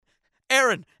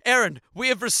Aaron, we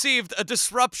have received a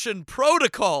disruption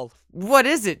protocol. What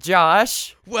is it,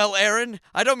 Josh? Well, Aaron,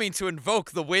 I don't mean to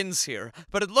invoke the winds here,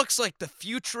 but it looks like the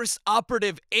futurist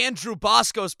operative Andrew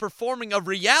Bosco is performing a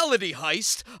reality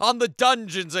heist on the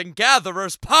Dungeons and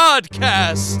Gatherers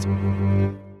podcast.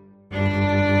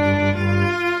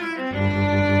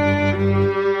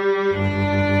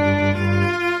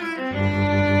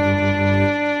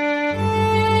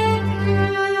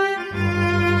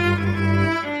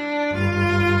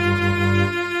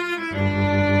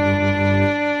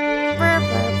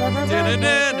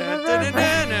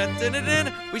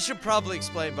 We should probably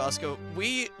explain, Bosco.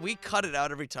 We cut it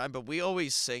out every time, but we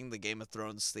always sing the Game of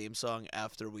Thrones theme song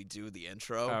after we do the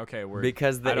intro. Okay,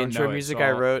 because the intro music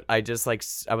I wrote, I was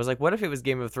like, what if it was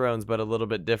Game of Thrones but a little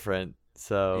bit different?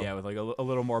 So yeah, with like a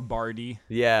little more bardy.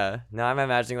 Yeah. Now I'm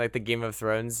imagining like the Game of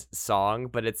Thrones song,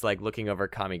 but it's like looking over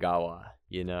Kamigawa,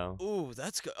 you know? Ooh,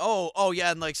 that's good. Oh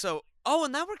yeah, and like so. Oh,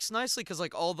 and that works nicely because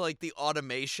like all the, like the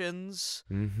automations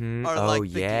are like the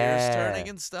gears turning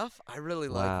and stuff. I really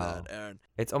like that, Aaron.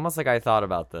 It's almost like I thought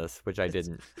about this, which I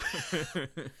didn't.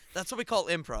 That's what we call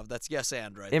improv. That's yes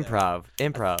and right Improv. there.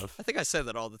 Improv. I think I say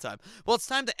that all the time. Well, it's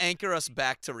time to anchor us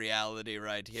back to reality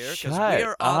right here because Shut we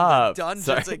are on up. the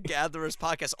Dungeons and Gatherers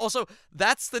podcast. Also,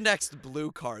 that's the next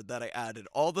blue card that I added.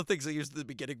 All the things I used at the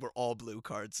beginning were all blue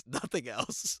cards, nothing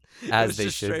else. As it was they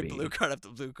just should straight be. blue card after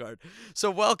blue card. So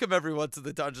welcome everyone to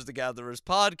the Dungeons and Gatherers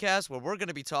podcast, where we're going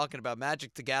to be talking about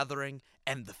Magic the Gathering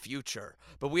and the future.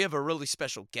 But we have a really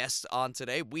special guest on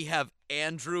today. We have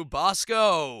Andrew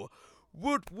Bosco.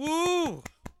 Woot woo!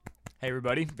 Hey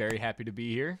everybody, very happy to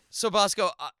be here. So Bosco,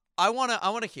 I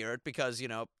wanna hear it because you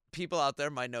know people out there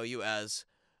might know you as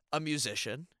a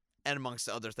musician and amongst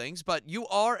other things, but you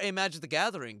are a Magic the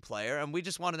Gathering player, and we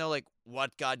just want to know like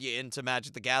what got you into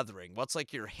Magic the Gathering. What's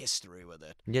like your history with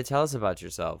it? Yeah, tell us about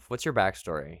yourself. What's your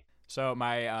backstory? So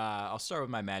I'll start with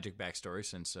my Magic backstory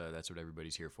since that's what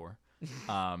everybody's here for.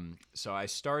 So I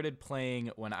started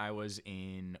playing when I was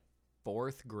in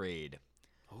 4th grade.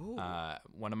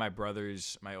 One of my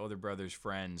older brother's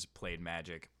friends played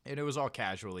Magic, and it was all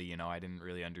casually, you know. I didn't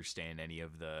really understand any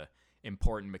of the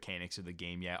important mechanics of the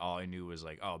game yet. All I knew was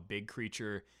like, oh, big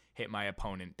creature hit my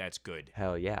opponent, that's good.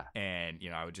 Hell yeah. And you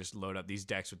know, I would just load up these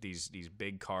decks with these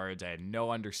big cards. I had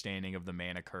no understanding of the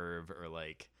mana curve or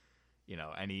like, you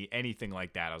know, anything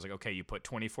like that. I was like, okay, you put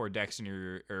 24 lands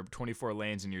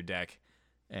in your deck,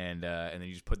 and then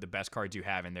you just put the best cards you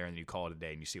have in there, and then you call it a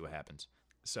day, and you see what happens.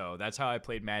 So that's how I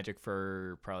played Magic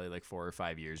for probably like 4 or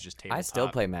 5 years, just tabletop. I still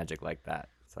play Magic like that,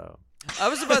 so. I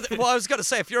was gonna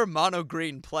say, if you're a mono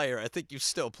green player, I think you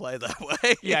still play that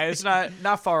way. Yeah, it's not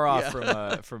far off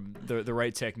from the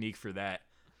right technique for that.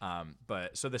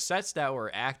 But so the sets that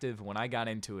were active when I got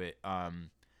into it,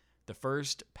 the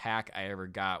first pack I ever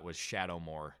got was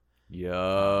Shadowmoor.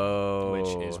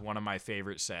 Which is one of my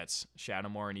favorite sets.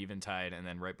 Shadowmoor and Eventide, and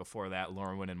then right before that,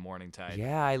 Lorwyn and Morningtide.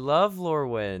 Yeah, I love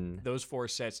Lorwyn. Those 4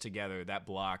 sets together, that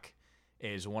block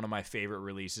is one of my favorite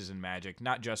releases in Magic,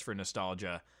 not just for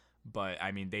nostalgia, but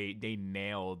I mean they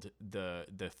nailed the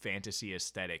fantasy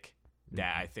aesthetic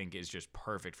that I think is just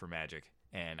perfect for Magic.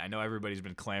 And I know everybody's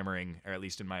been clamoring, or at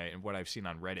least in what I've seen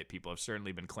on Reddit, people have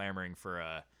certainly been clamoring for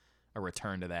a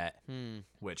return to that,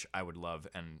 which I would love.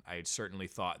 And I had certainly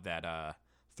thought that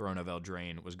Throne of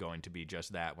Eldraine was going to be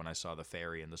just that when I saw the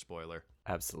fairy and the spoiler.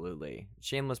 Absolutely.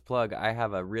 Shameless plug, I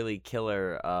have a really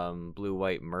killer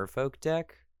blue-white Merfolk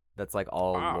deck that's like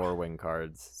all Lorwyn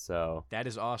cards. So that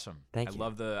is awesome. Thank you. I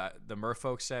love the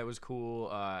Merfolk set was cool.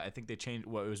 I think they changed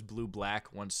it was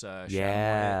blue-black once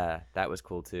yeah, that was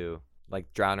cool too.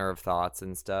 Like Drowner of Thoughts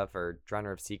and stuff, or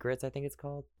Drowner of Secrets, I think it's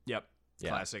called. Yep. Yeah.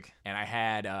 Classic. And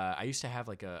I used to have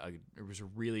like it was a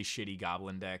really shitty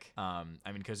goblin deck. I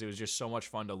mean, because it was just so much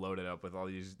fun to load it up with all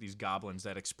these goblins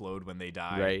that explode when they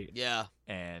die. Right. Yeah.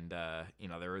 And you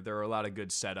know, there are a lot of good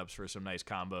setups for some nice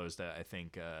combos that I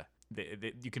think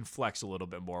you can flex a little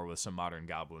bit more with some modern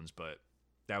goblins, but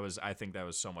I think that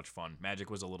was so much fun. Magic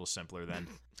was a little simpler then.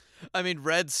 I mean,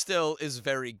 red still is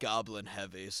very goblin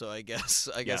heavy, so I guess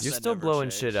you're that still never blowing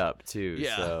changed. shit up too.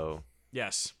 Yeah. So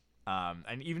yes.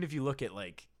 And even if you look at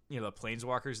like, you know, the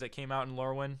Planeswalkers that came out in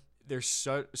Lorwyn, they're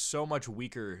so much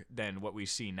weaker than what we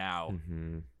see now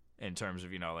in terms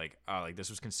of, you know, like this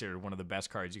was considered one of the best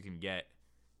cards you can get,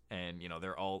 and you know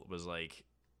their ult was like,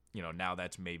 you know, now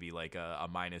that's maybe like a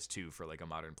 -2 for like a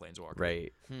modern Planeswalker.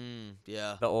 Right.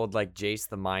 Yeah. The old like Jace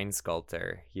the Mind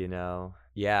Sculptor, you know?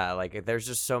 Yeah, like there's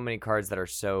just so many cards that are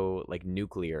so like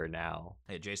nuclear now.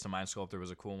 Yeah, Jace the Mind Sculptor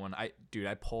was a cool one. I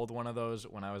pulled one of those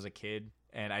when I was a kid,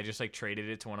 and I just like traded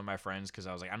it to one of my friends because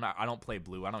I was like, I don't play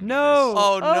blue. I don't No. need this.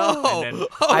 Oh no! And then-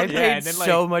 I yeah, paid and then,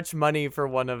 so much money for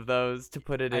one of those to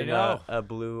put it I in know. a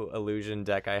blue illusion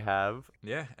deck I have.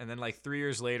 Yeah, and then like 3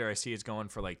 years later, I see it's going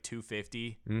for like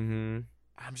 $250. Mm-hmm.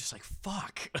 I'm just like,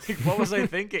 fuck. Like, what was I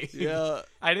thinking? Yeah,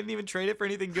 I didn't even trade it for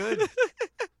anything good.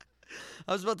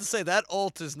 I was about to say that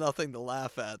ult is nothing to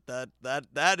laugh at.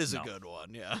 That is No. a good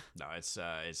one. Yeah. No,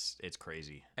 it's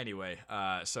crazy. Anyway,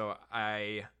 so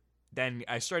I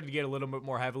started to get a little bit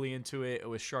more heavily into it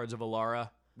with Shards of Alara,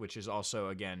 which is also,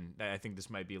 again, I think this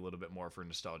might be a little bit more for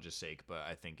nostalgia's sake, but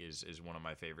I think is one of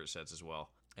my favorite sets as well.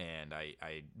 And I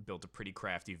built a pretty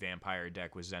crafty vampire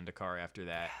deck with Zendikar after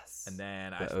that. Yes. And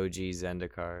then The OG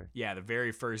Zendikar. yeah, the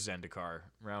very first Zendikar,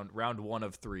 round 1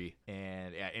 of 3.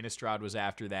 And yeah, Innistrad was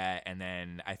after that. And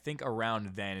then I think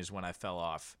around then is when I fell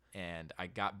off. And I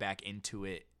got back into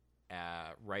it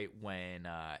right when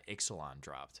Ixalan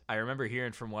dropped. I remember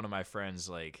hearing from one of my friends,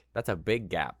 like... That's a big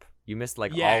gap. You missed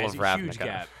like yeah, all it's of a Ravnica. huge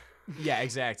gap. Yeah,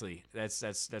 exactly.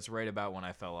 That's right about when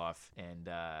I fell off. And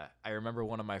I remember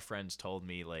one of my friends told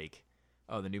me, like,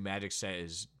 oh, the new Magic set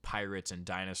is pirates and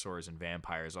dinosaurs and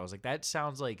vampires. I was like, that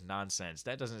sounds like nonsense.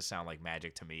 That doesn't sound like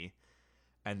Magic to me.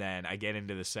 And then I get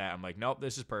into the set. I'm like, nope,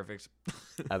 this is perfect.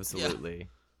 Absolutely.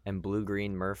 And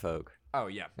blue-green merfolk. Oh,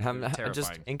 yeah. I'm Terrifying.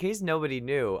 just in case nobody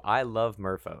knew, I love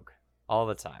merfolk all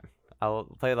the time. I'll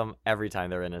play them every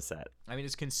time they're in a set. I mean,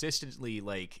 it's consistently,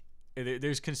 like,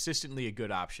 there's consistently a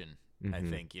good option. I Mhm.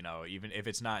 think, you know, even if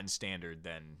it's not in standard,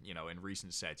 then, you know, in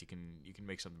recent sets you can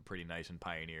make something pretty nice in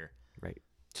Pioneer. Right.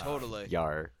 Totally.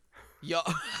 Yar. Yeah.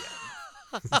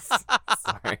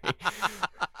 Sorry.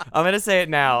 I'm gonna say it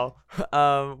now.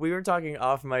 We were talking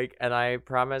off mic, and I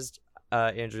promised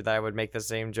Andrew that I would make the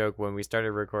same joke when we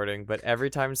started recording. But every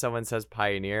time someone says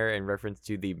Pioneer in reference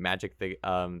to the Magic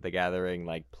the Gathering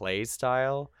like play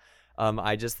style,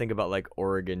 I just think about like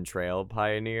Oregon Trail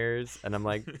Pioneers, and I'm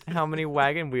like, how many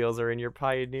wagon wheels are in your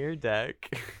Pioneer deck?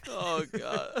 Oh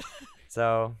god.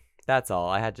 So that's all.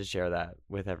 I had to share that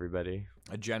with everybody.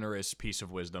 A generous piece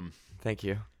of wisdom. Thank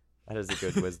you. That is a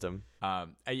good wisdom.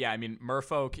 Yeah, I mean,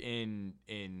 Merfolk in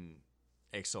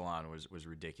Ixalan was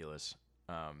ridiculous.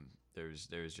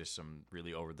 There's just some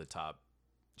really over the top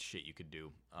shit you could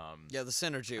do. Yeah, the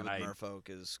synergy And with I- Merfolk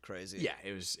is crazy. Yeah,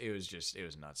 it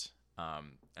was nuts.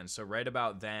 And so right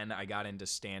about then I got into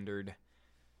standard.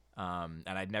 And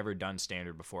I'd never done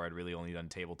standard before. I'd really only done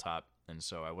tabletop, and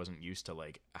so I wasn't used to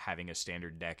like having a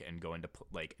standard deck and going to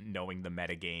like knowing the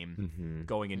meta game, Mhm.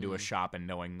 going into a shop and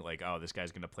knowing like, oh, this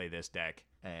guy's gonna play this deck.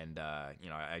 And you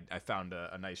know, I found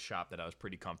a nice shop that I was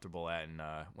pretty comfortable at, and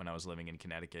when I was living in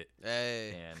Connecticut,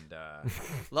 Hey. and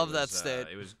Love it that was, state.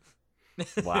 It was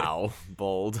Wow,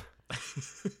 bold.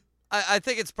 I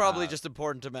think it's probably Uh, just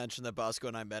important to mention that Bosco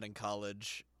and I met in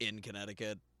college in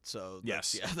Connecticut. So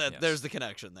Yes, yeah, yes. there's the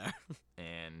connection there.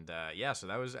 And yeah, so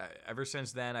that was ever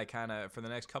since then. I kind of for the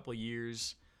next couple of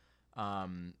years,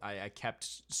 I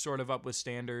kept sort of up with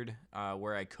standard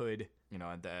where I could. You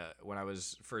know, when I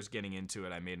was first getting into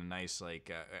it, I made a nice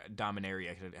like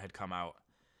Dominaria had come out,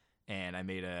 and I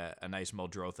made a nice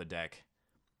Muldrotha deck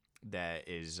that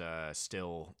is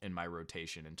still in my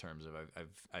rotation in terms of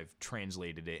I've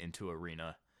translated it into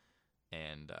Arena.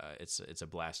 And it's a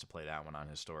blast to play that one on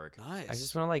Historic. Nice. I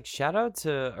just want to like shout out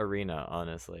to Arena,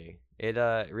 honestly. It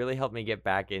really helped me get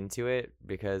back into it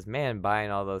because man,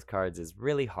 buying all those cards is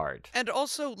really hard. And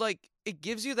also, like, it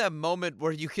gives you that moment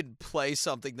where you can play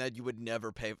something that you would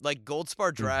never pay. Like,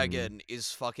 Goldspar Dragon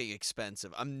is fucking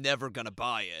expensive. I'm never gonna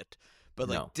buy it. But,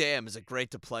 like, No. damn, is it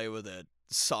great to play with it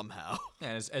somehow.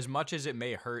 And as much as it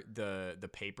may hurt the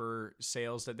paper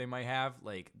sales that they might have,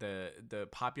 like the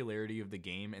popularity of the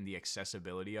game and the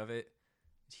accessibility of it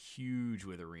is huge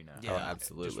with Arena. Yeah. Oh, Just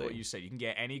absolutely. what you said. You can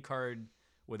get any card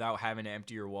without having to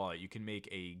empty your wallet. You can make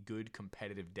a good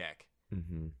competitive deck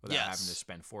Mm-hmm. without having to Yes.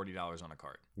 spend $40 on a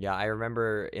card. Yeah, I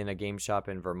remember in a game shop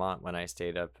in Vermont when I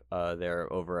stayed up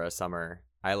there over a summer,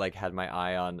 I like had my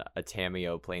eye on a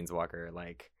Tameo Planeswalker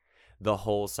like the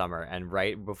whole summer. And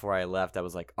right before I left, I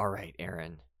was like, all right,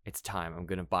 Aaron, it's time. I'm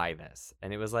going to buy this.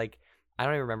 And it was like, I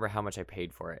don't even remember how much I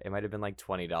paid for it. It might have been like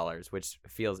 $20, which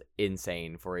feels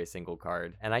insane for a single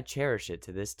card. And I cherish it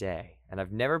to this day. And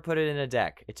I've never put it in a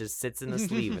deck. It just sits in the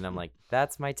sleeve. And I'm like,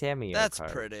 that's my Tameo That's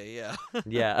card. pretty, yeah.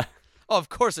 Yeah, Oh, of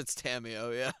course it's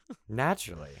Tameo, yeah.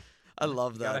 naturally. I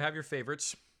love You gotta that. have your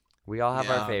favorites. We all have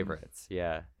Yeah. our favorites.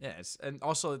 Yeah. Yes, and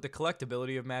also the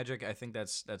collectability of Magic. I think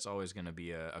that's always going to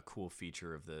be a cool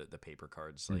feature of the paper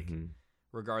cards. Like, Mhm.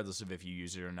 regardless of if you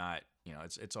use it or not, you know,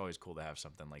 it's always cool to have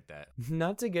something like that.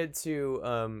 Not to get too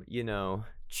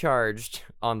charged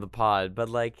on the pod, but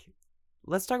like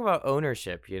let's talk about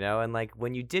ownership, and like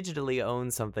when you digitally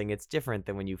own something, it's different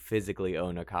than when you physically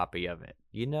own a copy of it.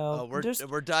 Oh,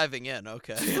 we're diving in.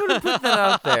 Okay. Just want to put that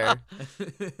out there.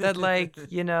 That like,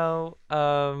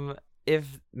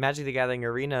 if Magic the Gathering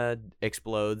Arena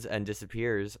explodes and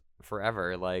disappears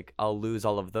forever, like I'll lose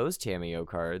all of those Tamiyo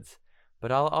cards,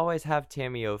 but I'll always have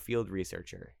Tamiyo Field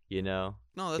Researcher, No,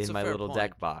 that's in a my fair little point.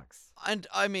 deck box. And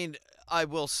I mean, I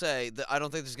will say that I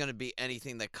don't think there's going to be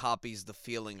anything that copies the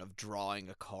feeling of drawing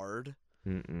a card.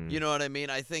 Mm-mm. You know what I mean?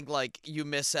 I think like you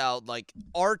miss out. Like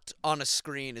art on a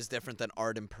screen is different than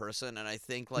art in person, and I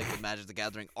think like with Magic the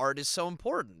Gathering, art is so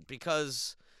important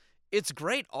because it's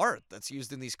great art that's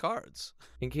used in these cards.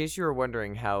 In case you were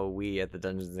wondering how we at the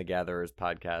Dungeons and Gatherers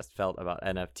podcast felt about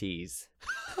NFTs,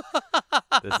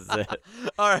 this is it.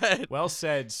 All right. Well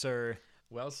said, sir.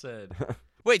 Well said.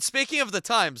 Wait, speaking of the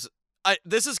times,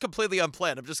 this is completely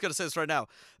unplanned. I'm just going to say this right now.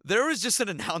 There was just an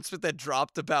announcement that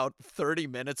dropped about 30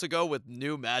 minutes ago with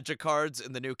new Magic cards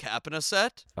in the new Capina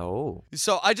set. Oh.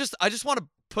 So I just want to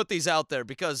put these out there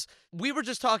because we were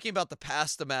just talking about the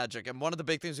past of Magic, and one of the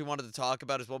big things we wanted to talk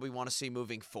about is what we want to see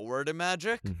moving forward in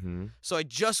Magic. Mm-hmm. So I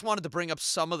just wanted to bring up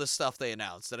some of the stuff they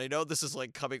announced, and I know this is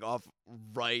like coming off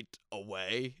right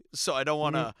away, so I don't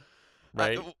want to...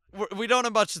 Right. We don't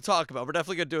have much to talk about. We're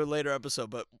definitely going to do a later episode,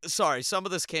 but sorry, some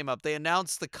of this came up. They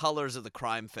announced the colors of the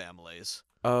crime families.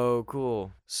 Oh,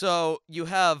 cool. So you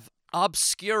have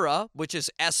Obscura, which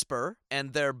is Esper,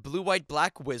 and they're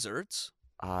blue-white-black wizards.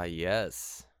 Ah,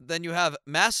 yes. Then you have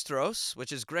Mastros,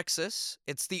 which is Grixis.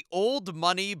 It's the old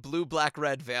money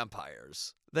blue-black-red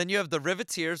vampires. Then you have the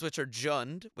Riveteers, which are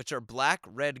Jund, which are black,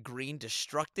 red, green,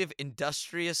 destructive,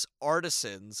 industrious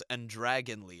artisans and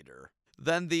dragon leader.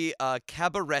 Then the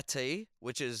Cabarete,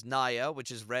 which is Naya,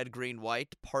 which is red, green,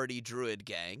 white, party druid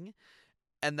gang.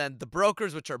 And then the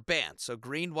Brokers, which are Bant, so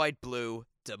green, white, blue,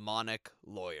 demonic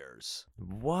lawyers.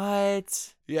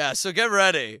 What? Yeah, so get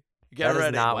ready. Get That ready.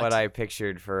 is not What? what I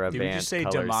pictured for a Did band we just say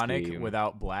color demonic scheme.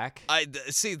 without black?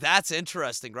 See, that's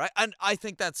interesting, right? And I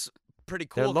think that's pretty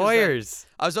cool. They're 'cause lawyers.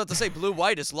 I was about to say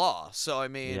blue-white is law, so I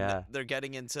mean, Yeah. they're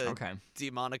getting into Okay.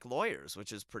 demonic lawyers,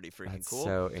 which is pretty freaking That's cool.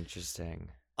 so interesting.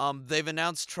 They've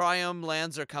announced Triumph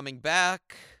lands are coming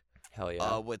back. Hell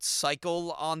yeah. With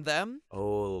Cycle on them.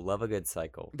 Oh, love a good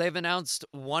cycle. They've announced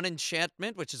one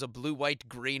enchantment, which is a blue, white,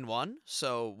 green one,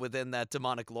 so within that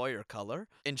demonic lawyer color.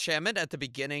 Enchantment at the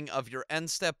beginning of your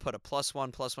end step, put a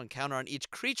 +1/+1 counter on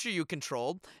each creature you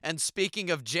control. And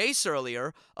speaking of Jace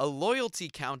earlier, a loyalty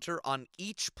counter on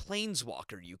each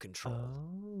planeswalker you control.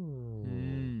 Oh.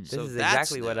 This So is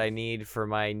that's exactly what new. I need for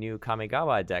my new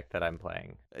Kamigawa deck that I'm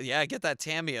playing. Yeah, get that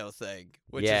Tamiyo thing,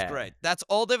 which Yeah. is great. That's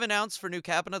all they've announced for New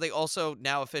Capina. They also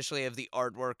now officially have the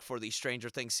artwork for the Stranger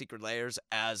Things Secret Layers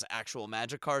as actual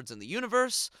Magic cards in the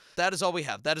universe. That is all we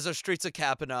have. That is our Streets of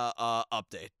Capina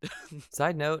update.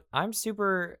 Side note, I'm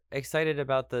super excited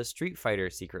about the Street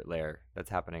Fighter Secret Lair that's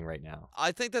happening right now.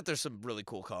 I think that there's some really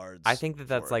cool cards. I think that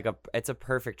that's for it. like it's a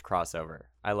perfect crossover.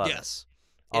 I love Yes.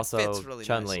 it. Also, It fits really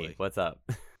Chun-Li, nicely. what's up?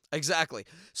 Exactly.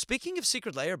 Speaking of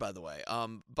Secret Lair, by the way,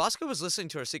 Bosco was listening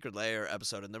to our Secret Lair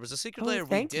episode, and there was a Secret Lair we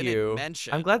thank didn't you.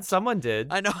 mention. I'm glad someone did.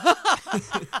 I know.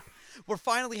 We're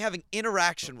finally having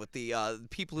interaction with the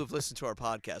people who've listened to our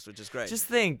podcast, which is great. Just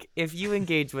think, if you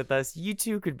engage with us, you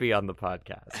too could be on the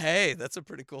podcast. Hey, that's a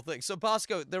pretty cool thing. So,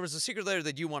 Bosco, there was a Secret Lair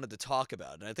that you wanted to talk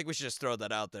about, and I think we should just throw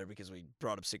that out there because we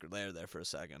brought up Secret Lair there for a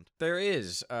second. There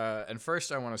is. And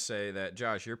first, I want to say that,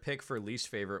 Josh, your pick for least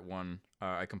favorite one,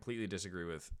 I completely disagree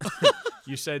with.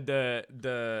 You said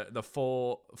the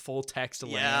full text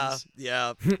lands.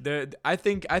 Yeah. I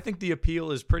think the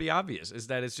appeal is pretty obvious. Is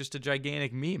that it's just a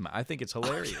gigantic meme. I think it's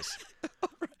hilarious.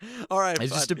 All right.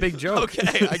 It's fine. just a big joke.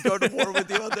 Okay, I go to war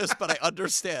with you on this, but I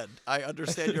understand. I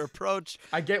understand your approach.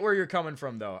 I get where you're coming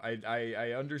from, though.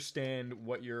 I understand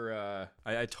what you're.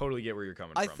 I totally get where you're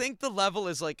coming I from. think the level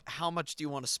is like, how much do you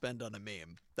want to spend on a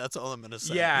meme? That's all I'm gonna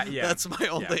say. Yeah. That's my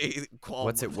only qualm.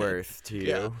 What's it with worth to you?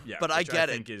 Yeah. Yeah, but I which get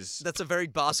think it. Is That's a very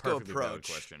Bosco perfectly valid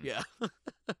approach. question. Yeah.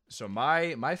 So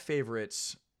my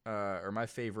favorites, or my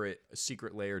favorite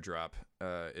Secret Lair drop,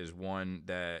 is one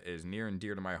that is near and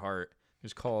dear to my heart.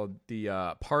 It's called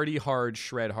the Party Hard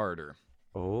Shred Harder.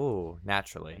 Oh,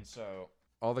 naturally. And so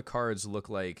all the cards look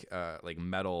like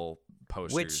metal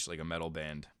posters, like a metal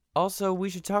band. Also, we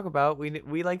should talk about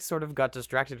we like sort of got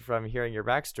distracted from hearing your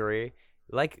backstory.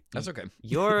 Like That's okay.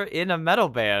 you're in a metal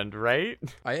band, right?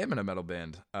 I am in a metal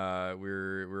band.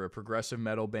 We're a progressive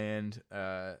metal band,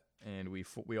 and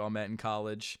we all met in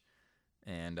college,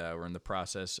 and we're in the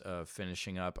process of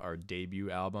finishing up our debut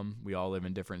album. We all live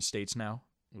in different states now,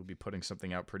 we'll be putting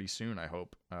something out pretty soon. I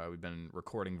hope. We've been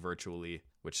recording virtually,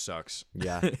 which sucks.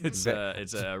 Yeah. it's a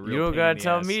real. You don't pain gotta in the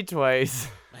tell ass. me twice.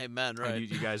 Amen, And right?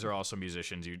 You guys are also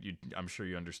musicians. I'm sure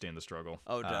you understand the struggle.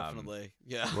 Oh, definitely.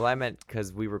 Yeah. Well, I meant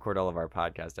because we record all of our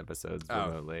podcast episodes Oh.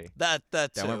 remotely. That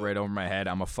That went right over my head.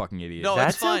 I'm a fucking idiot. No,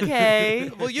 That's it's fine. okay.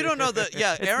 Well, you don't know that.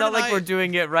 Yeah, It's Aaron not and like I, we're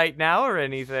doing it right now or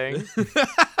anything.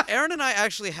 Aaron and I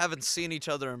actually haven't seen each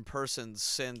other in person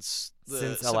since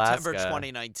Since September Alaska.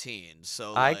 2019.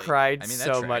 So I like, cried I mean, that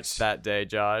so tracks. much that day,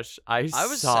 Josh. I I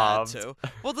was sobbed. sad too.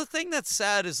 Well, the thing that's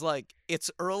sad is like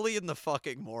it's early in the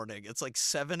fucking morning. It's like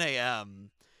 7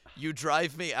 a.m. You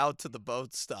drive me out to the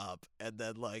boat stop, and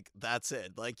then like that's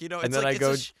it. Like And it's then like I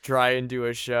go try and do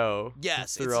a show.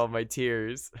 Yes, Through it's- all my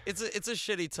tears. it's a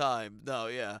shitty time. No,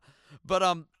 yeah,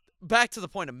 but back to the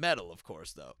point of metal, of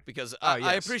course, though, because I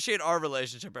yes. appreciate our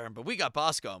relationship, Aaron. But we got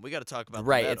Bosco, and we got to talk about the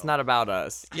Right, metal. it's not about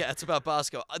us. Yeah, it's about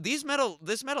Bosco. This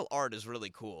metal art is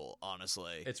really cool,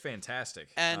 honestly. It's fantastic.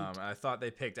 And- I thought they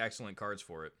picked excellent cards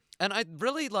for it. And I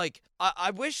really like.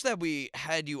 I wish that we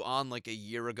had you on like a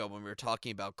year ago when we were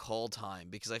talking about Call Time,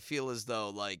 because I feel as though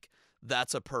like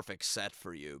that's a perfect set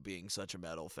for you, being such a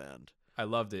metal fan. I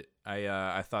loved it.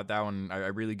 I thought that one. I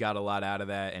really got a lot out of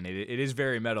that, and it is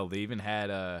very metal. They even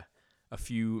had a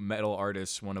few metal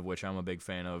artists, one of which I'm a big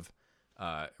fan of,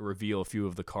 reveal a few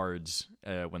of the cards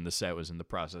when the set was in the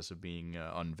process of being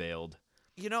unveiled.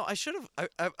 You know, I should have.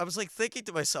 I was like thinking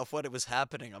to myself when it was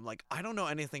happening. I'm like, I don't know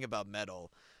anything about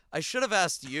metal. I should have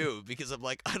asked you because I'm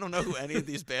like, I don't know who any of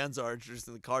these bands are interested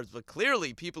in the cards, but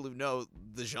clearly people who know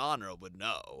the genre would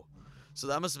know. So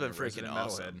that must have been A freaking resident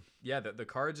awesome. metalhead. Yeah, the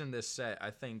cards in this set, I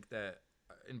think that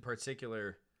in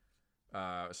particular,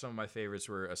 some of my favorites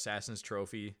were Assassin's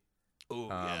Trophy. Ooh,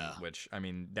 yeah. Which, I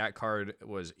mean, that card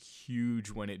was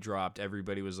huge when it dropped.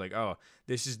 Everybody was like, oh,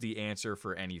 this is the answer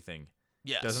for anything.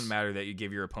 Yes. Doesn't matter that you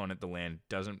give your opponent the land.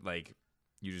 Doesn't, like,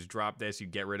 you just drop this, you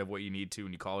get rid of what you need to,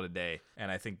 and you call it a day. And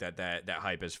I think that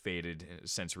hype has faded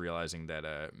since realizing that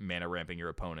mana ramping your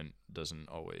opponent doesn't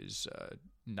always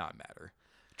not matter.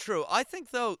 True. I think,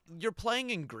 though, you're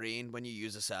playing in green when you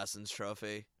use Assassin's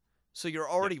Trophy. So you're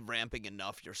already ramping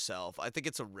enough yourself. I think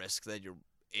it's a risk that you're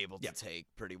able to take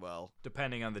pretty well.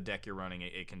 Depending on the deck you're running,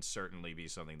 it can certainly be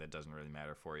something that doesn't really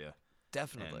matter for you.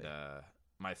 Definitely. And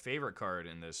my favorite card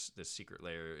in this secret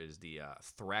layer is the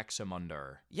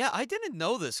Thraxamundar. Yeah, I didn't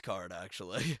know this card,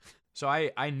 actually. So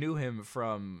I knew him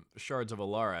from Shards of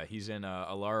Alara. He's in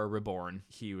Alara Reborn.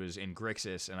 He was in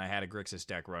Grixis, and I had a Grixis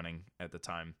deck running at the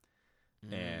time.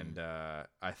 And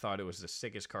I thought it was the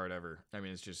sickest card ever. I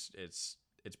mean,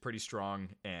 it's pretty strong,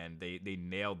 and they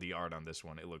nailed the art on this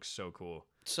one. It looks so cool.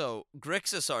 So,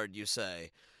 Grixis art, you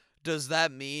say. Does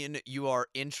that mean you are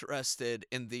interested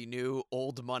in the new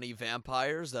old money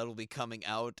vampires that'll be coming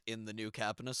out in the new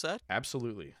Capena set?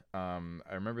 Absolutely. I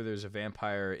remember there's a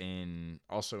vampire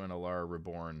also in Alara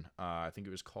Reborn. I think it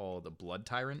was called the Blood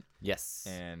Tyrant. Yes.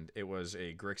 And it was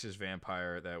a Grixis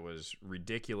vampire that was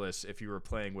ridiculous if you were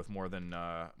playing with more than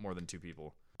 2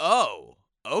 people. Oh,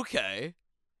 okay.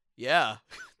 Yeah.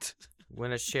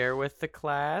 Want to share with the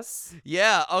class?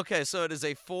 Yeah, okay, so it is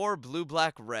a 4 blue,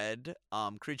 black, red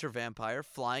creature vampire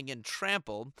flying in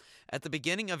trample. At the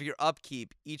beginning of your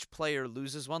upkeep, each player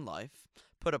loses 1 life.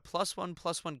 Put a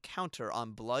 +1/+1 counter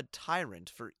on Blood Tyrant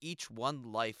for each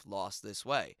 1 life lost this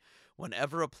way.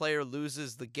 Whenever a player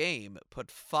loses the game,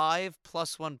 put 5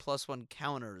 +1/+1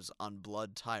 counters on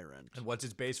Blood Tyrant. And what's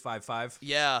its base? 5/5?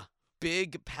 Yeah,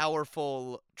 big,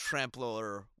 powerful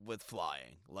trampler with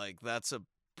flying. Like, that's a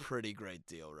pretty great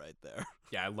deal right there.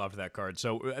 Yeah, I loved that card.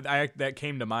 So that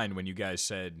came to mind when you guys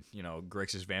said,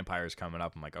 Grixis Vampires coming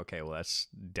up. I'm like, okay, well, that's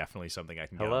definitely something I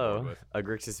can get on Hello, board with. a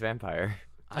Grixis vampire.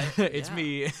 It's Yeah.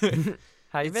 me.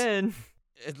 How you been?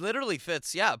 It literally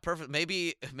fits. Yeah, perfect.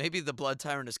 Maybe the Blood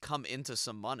Tyrant has come into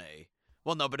some money.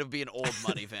 Well, no, but it would be an old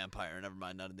money vampire. Never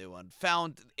mind, not a new one.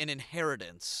 Found an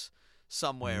inheritance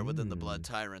somewhere within the Blood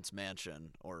Tyrant's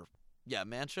mansion.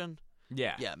 Mansion?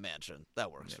 Yeah. Yeah, mansion.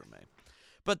 That works for me.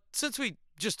 But since we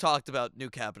just talked about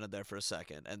New Capena there for a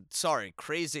second, and sorry,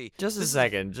 crazy. Just a this is-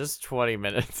 second, just 20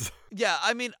 minutes. Yeah,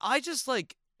 I mean, I just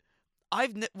like,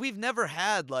 we've never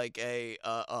had like a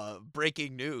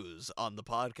breaking news on the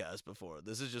podcast before.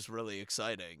 This is just really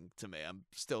exciting to me. I'm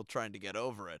still trying to get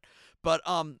over it. But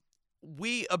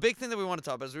a big thing that we want to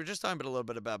talk about is we were just talking about a little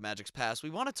bit about Magic's past.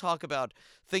 We want to talk about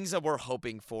things that we're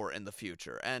hoping for in the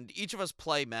future. And each of us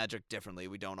play Magic differently.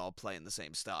 We don't all play in the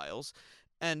same styles.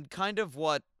 And kind of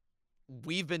what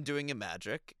we've been doing in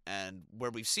Magic and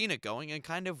where we've seen it going and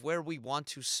kind of where we want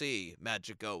to see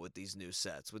Magic go with these new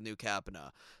sets, with New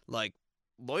Capena. Like,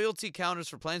 loyalty counters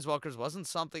for Planeswalkers wasn't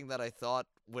something that I thought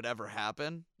would ever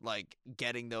happen, like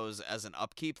getting those as an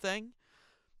upkeep thing.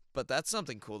 But that's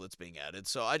something cool that's being added.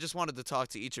 So I just wanted to talk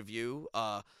to each of you.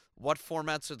 What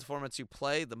formats are the formats you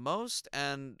play the most,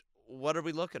 and what are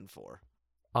we looking for?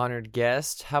 Honored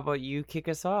guest, how about you kick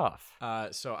us off?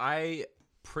 So I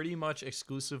pretty much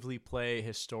exclusively play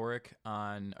Historic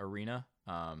on Arena,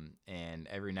 and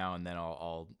every now and then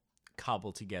I'll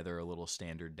cobble together a little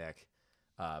standard deck.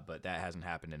 But that hasn't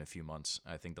happened in a few months.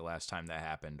 I think the last time that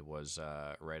happened was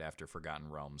right after Forgotten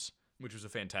Realms, which was a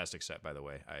fantastic set, by the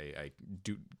way. I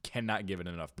cannot give it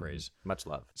enough praise. Much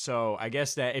love. So I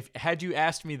guess that had you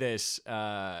asked me this,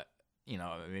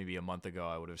 maybe a month ago,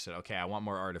 I would have said, okay, I want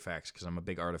more artifacts because I'm a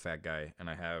big artifact guy, and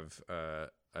I have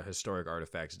a Historic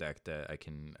Artifacts deck that I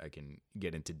can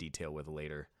get into detail with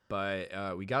later.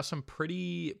 But we got some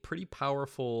pretty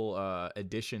powerful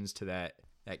additions to that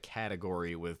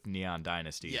category with Neon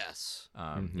Dynasty. Yes.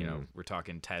 We're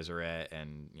talking Tezzeret,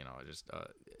 and just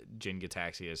Jin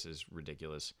Gitaxias is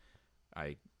ridiculous.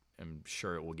 I am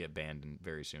sure it will get banned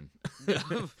very soon.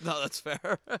 No, that's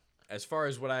fair. As far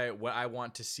as what I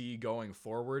want to see going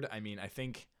forward, I mean, I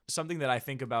think something that I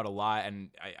think about a lot, and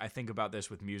I think about this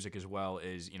with music as well,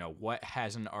 is what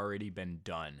hasn't already been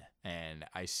done. And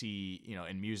I see,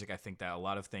 in music, I think that a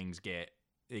lot of things get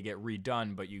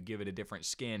redone, but you give it a different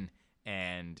skin,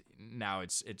 and now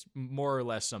it's more or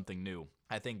less something new.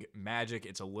 I think Magic,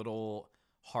 it's a little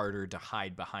harder to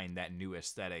hide behind that new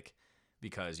aesthetic,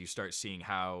 because you start seeing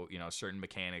how certain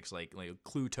mechanics like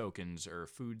clue tokens or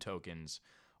food tokens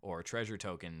or treasure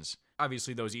tokens,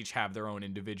 obviously those each have their own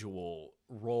individual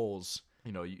roles.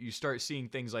 You start seeing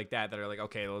things like that are like,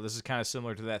 okay, well, this is kind of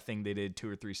similar to that thing they did 2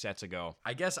 or 3 sets ago.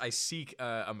 I guess I seek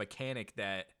a mechanic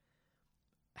that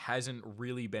hasn't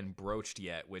really been broached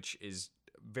yet, which is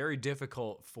very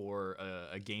difficult for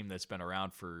a game that's been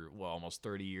around for almost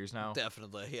 30 years now.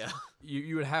 Definitely, yeah.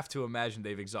 You would have to imagine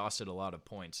they've exhausted a lot of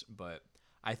points, but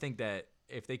I think that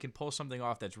if they can pull something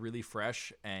off that's really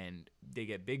fresh and they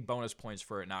get big bonus points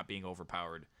for it not being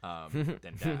overpowered,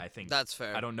 then I think that's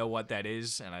fair. I don't know what that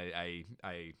is, and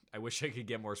I wish I could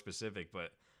get more specific,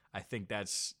 but I think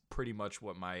that's pretty much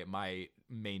what my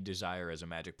main desire as a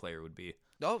Magic player would be.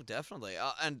 Oh, definitely.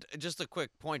 And just a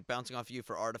quick point bouncing off you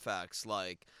for artifacts,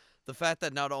 like the fact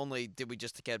that not only did we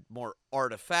just get more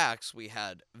artifacts, we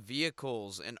had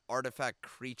vehicles and artifact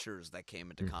creatures that came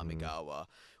into Kamigawa,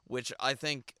 which I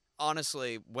think,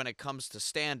 honestly, when it comes to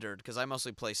Standard, because I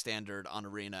mostly play Standard on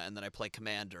Arena and then I play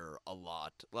Commander a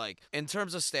lot. Like, in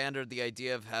terms of Standard, the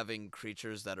idea of having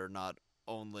creatures that are not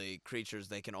only creatures,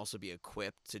 they can also be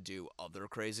equipped to do other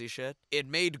crazy shit. It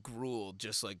made Gruul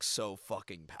just like so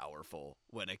fucking powerful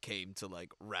when it came to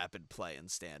like rapid play and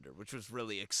Standard, which was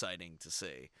really exciting to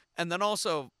see. And then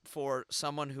also for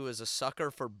someone who is a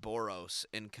sucker for Boros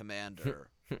in Commander,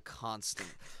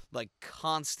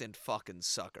 constant fucking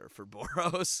sucker for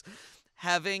Boros.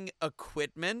 Having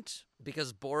equipment,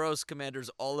 because Boros Commander's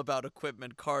all about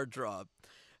equipment card drop.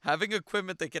 Having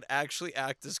equipment that can actually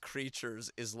act as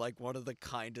creatures is like one of the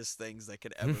kindest things that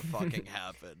could ever fucking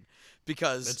happen.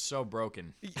 Because it's so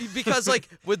broken. Because like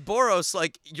with Boros,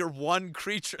 like your one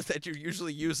creature that you're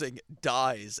usually using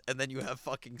dies, and then you have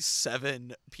fucking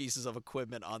 7 pieces of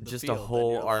equipment on the just field. Just a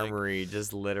whole armory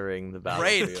just littering the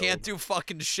battlefield. Great, can't do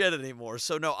fucking shit anymore.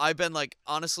 So no, I've been like,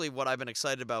 honestly, what I've been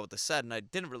excited about with the set, and I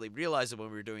didn't really realize it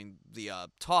when we were doing the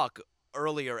talk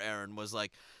earlier, Aaron, was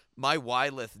like my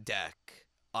Wylith deck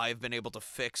I've been able to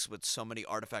fix with so many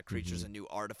artifact creatures and new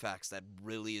artifacts that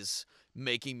really is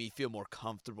making me feel more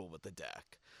comfortable with the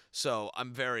deck. So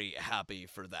I'm very happy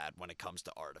for that when it comes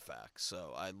to artifacts.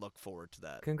 So I look forward to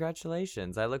that.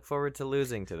 Congratulations. I look forward to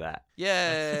losing to that.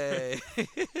 Yay!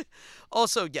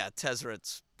 Also, yeah,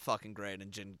 Tezzeret's fucking great,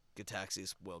 and Jin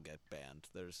Gitaxias will get banned.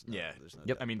 There's no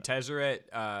doubt I mean, Tezzeret,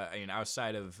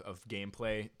 outside of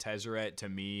gameplay, Tezzeret to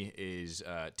me is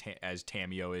as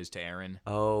Tamiyo is to Aaron.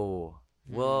 Oh.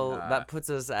 Well, that puts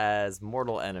us as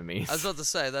mortal enemies. I was about to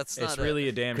say, that's not It's really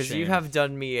a damn shame. Because you have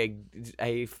done me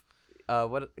a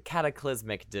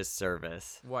cataclysmic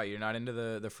disservice. What, you're not into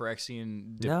the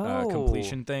Phyrexian No.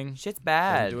 completion thing? Shit's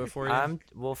bad. Doesn't do it for you?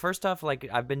 Well, first off, like,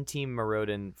 I've been Team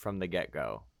Maraudon from the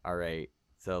get-go. All right.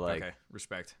 So, like... Okay,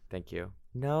 respect. Thank you.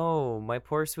 No, my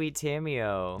poor sweet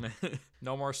Tamiyo.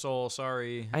 No more soul,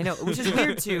 sorry. I know, which is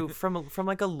weird, too, from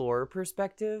like, a lore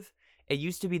perspective. It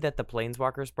used to be that the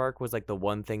Planeswalker Spark was, like, the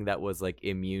one thing that was, like,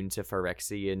 immune to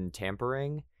Phyrexian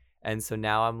tampering. And so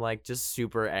now I'm, like, just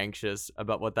super anxious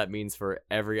about what that means for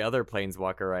every other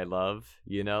Planeswalker I love.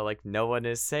 You know, like, no one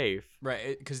is safe.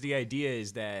 Right, because the idea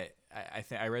is that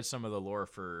I read some of the lore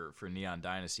for Neon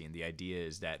Dynasty, and the idea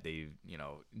is that they,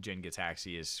 Jin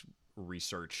Gitaxias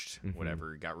researched Mhm.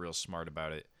 whatever, got real smart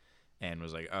about it, and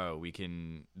was like, oh,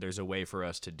 there's a way for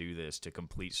us to do this, to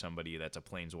complete somebody that's a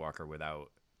planeswalker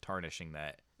without tarnishing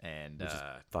that. And Which is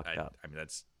fucked up. I mean,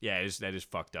 that is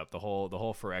fucked up. The whole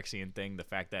Phyrexian thing, the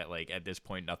fact that like at this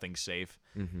point nothing's safe.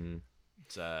 Mm-hmm.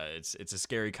 It's a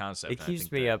scary concept. It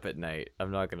keeps me up at night.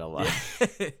 I'm not gonna lie.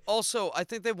 Also, I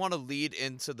think they want to lead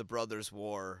into the Brothers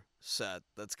War set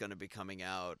that's going to be coming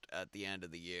out at the end of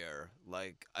the year.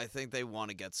 Like, I think they want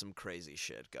to get some crazy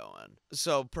shit going.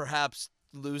 So perhaps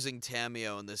losing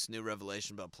Tameo in this new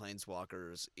revelation about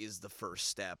Planeswalkers is the first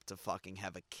step to fucking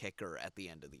have a kicker at the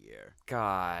end of the year.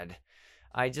 God.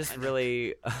 I just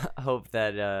really hope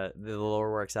that the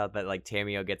lore works out that like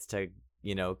Tameo gets to,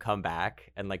 come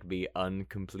back and like be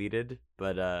uncompleted,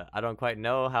 but I don't quite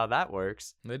know how that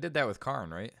works. They did that with Karn,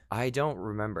 right? I don't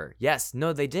remember. Yes,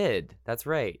 no, they did. That's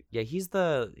right. Yeah, he's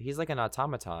like an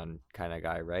automaton kind of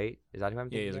guy, right? Is that who I'm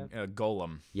Yeah, thinking he's of? a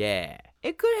golem. Yeah.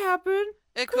 It could happen.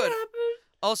 It could happen.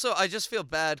 Also, I just feel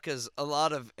bad because a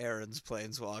lot of Aaron's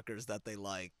planeswalkers that they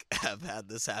like have had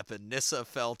this happen. Nissa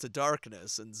fell to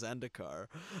darkness in Zendikar.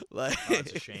 Like, Oh,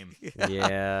 it's a shame.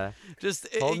 Yeah. Just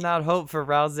Holding out hope for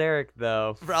Ralzeric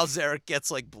though. Ralzeric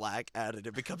gets like black added,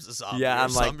 it becomes a zombie. Yeah, or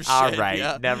I'm like, some all shit. right,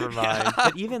 Yeah. never mind. Yeah.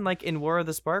 But even like in War of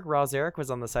the Spark, Ralzeric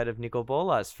was on the side of Nicol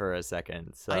Bolas for a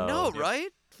second. So I know, right?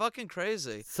 Fucking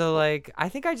crazy. So like, I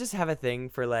think I just have a thing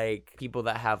for like people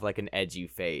that have like an edgy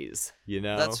phase,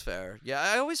 That's fair. Yeah,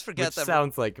 I always forget Which that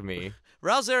sounds like me.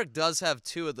 Ralzeric does have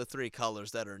 2 of the 3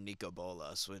 colors that are Nico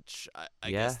Bolas, which I Yeah,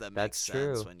 guess that makes that's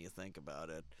sense true. when you think about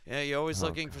it. Yeah, you're always Oh,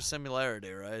 looking for God.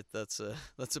 similarity, right? That's a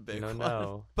big one.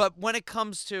 No. But when it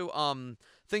comes to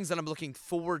things that I'm looking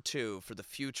forward to for the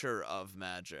future of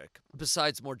Magic,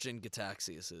 besides more Jin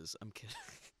Gitaxiuses, I'm kidding.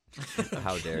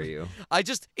 How dare you?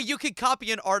 You can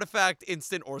copy an artifact,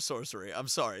 instant, or sorcery. I'm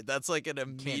sorry. That's like an do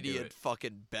immediate it.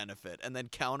 fucking benefit. And then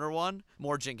counter one,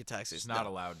 more Jin Gitaxius. It's not No.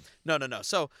 allowed. No.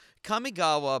 So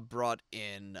Kamigawa brought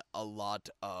in a lot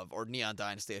of, or Neon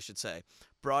Dynasty, I should say,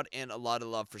 brought in a lot of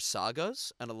love for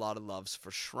sagas and a lot of loves for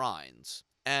shrines.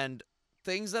 And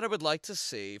things that I would like to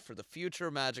see for the future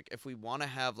of Magic, if we want to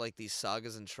have like these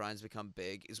sagas and shrines become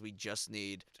big, is we just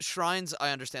need shrines.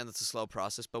 I understand that's a slow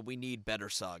process, but we need better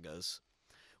sagas.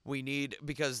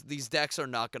 Because these decks are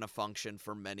not going to function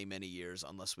for many, many years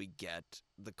unless we get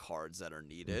the cards that are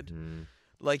needed. Mhm.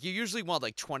 Like, you usually want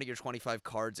like 20 or 25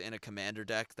 cards in a commander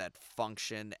deck that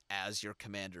function as your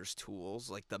commander's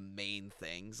tools, like the main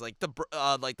things, like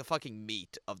the fucking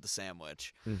meat of the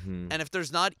sandwich. Mhm. And if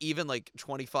there's not even like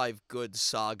 25 good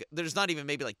saga, there's not even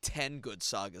maybe like 10 good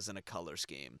sagas in a color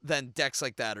scheme, then decks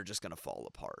like that are just going to fall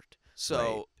apart. So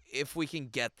Right. if we can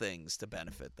get things to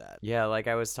benefit that. Yeah, like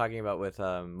I was talking about with one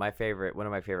of my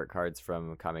favorite cards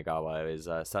from Kamigawa is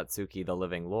Satsuki the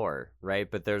Living Lore, right?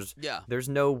 But there's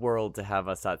no world to have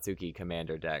a Satsuki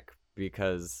commander deck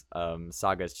because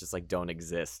sagas just like don't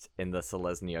exist in the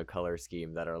Selesnya color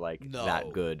scheme that are like that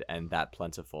No. good and that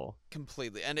plentiful.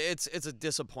 Completely. And it's a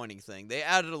disappointing thing. They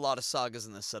added a lot of sagas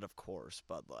in this set, of course,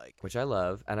 but like, Which I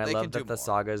love, and I They love can do that the more.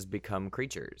 sagas become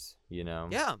creatures,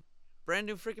 yeah, brand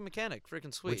new freaking mechanic,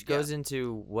 freaking sweet. Which goes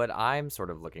into what I'm sort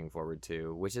of looking forward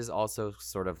to, which is also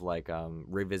sort of like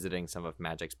revisiting some of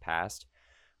Magic's past.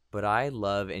 But I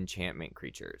love enchantment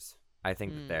creatures. I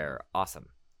think that they're awesome.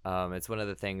 It's one of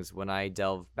the things when I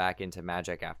delved back into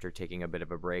Magic after taking a bit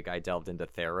of a break, I delved into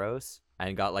Theros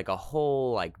and got like a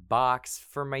whole like box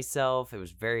for myself. It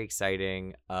was very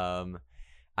exciting.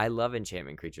 I love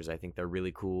enchantment creatures. I think they're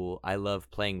really cool. I love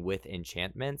playing with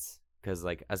enchantments. Because,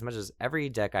 like, as much as every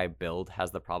deck I build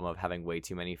has the problem of having way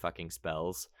too many fucking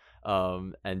spells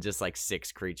and just, like,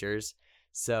 6 creatures.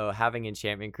 So having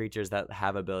enchantment creatures that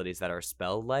have abilities that are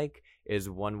spell-like is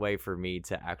one way for me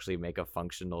to actually make a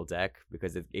functional deck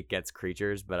because it gets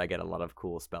creatures, but I get a lot of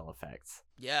cool spell effects.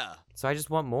 Yeah. So I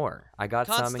just want more. I got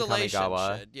some in Constellation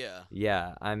Kamigawa. shit, yeah.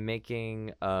 Yeah, I'm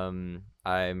making, I'm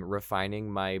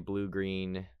refining my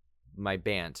blue-green, my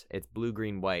Bant. It's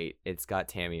blue-green-white. It's got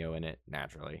Tameo in it,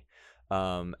 naturally.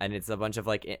 And it's a bunch of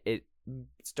like it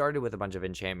started with a bunch of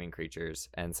enchantment creatures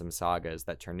and some sagas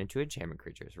that turned into enchantment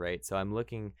creatures, right? So I'm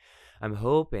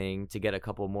hoping to get a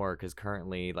couple more because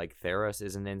currently like Theros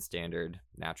isn't in standard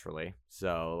naturally,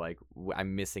 so like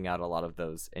I'm missing out a lot of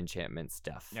those enchantment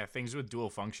stuff. Yeah, things with dual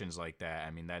functions like that.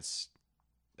 I mean, that's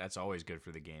always good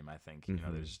for the game. I think you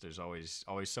know, there's always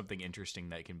something interesting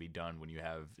that can be done when you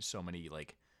have so many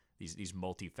like these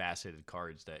multifaceted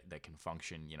cards that can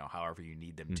function, you know, however you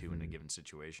need them to in a given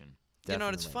situation. You know,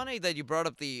 and it's Definitely. funny that you brought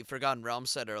up the Forgotten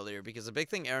Realms set earlier because a big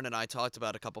thing Aaron and I talked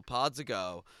about a couple pods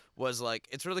ago was like,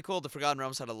 it's really cool. The Forgotten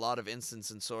Realms had a lot of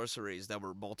instants and sorceries that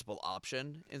were multiple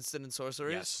option instant and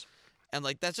sorceries. Yes. And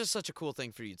like that's just such a cool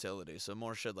thing for utility. So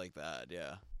more shit like that,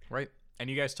 yeah. Right. And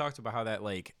you guys talked about how that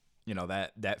like,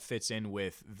 that fits in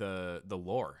with the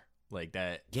lore. Like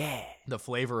that the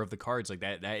flavor of the cards, like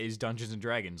that is Dungeons and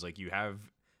Dragons. Like you have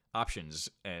options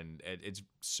and it's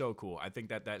so cool. I think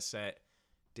that set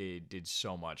did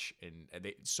so much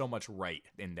so much right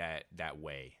in that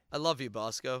way. I love you,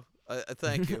 Bosco. I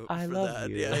thank you I for love that.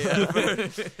 you. Yeah.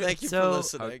 Thank you for So,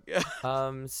 listening.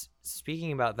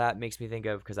 Speaking about that makes me think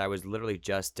of, because I was literally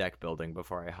just deck building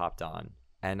before I hopped on,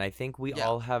 and I think we Yeah.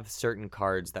 all have certain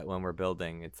cards that when we're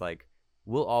building, it's like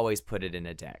we'll always put it in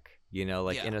a deck.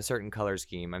 Like Yeah. in a certain color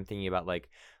scheme. I'm thinking about like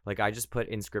I just put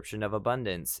Inscription of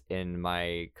Abundance in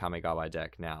my Kamigawa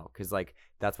deck now, because like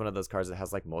that's one of those cards that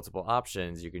has like multiple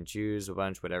options. You can choose a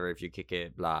bunch, whatever, if you kick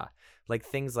it, blah, like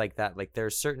things like that. Like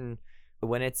there's certain,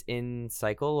 when it's in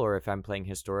cycle or if I'm playing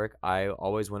historic, I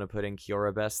always want to put in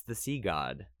Kiorabes the Sea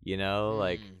God.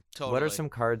 Like totally. what are some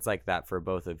cards like that for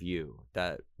both of you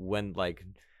that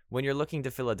when you're looking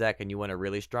to fill a deck and you want a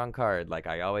really strong card, like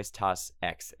I always toss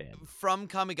X in? From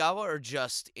Kamigawa or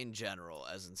just in general,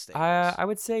 as in staples? I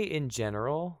would say in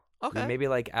general. Okay. Maybe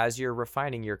like as you're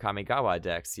refining your Kamigawa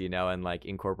decks, and like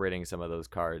incorporating some of those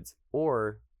cards,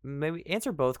 or maybe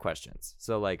answer both questions.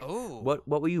 So like, what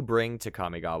will you bring to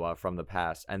Kamigawa from the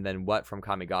past, and then what from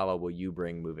Kamigawa will you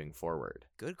bring moving forward?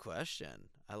 Good question.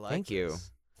 I like. Thank you.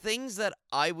 Things that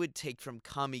I would take from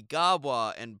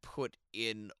Kamigawa and put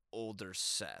in older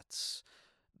sets,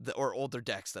 or older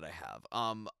decks that I have.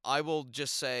 I will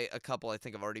just say a couple I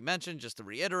think I've already mentioned, just to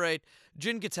reiterate.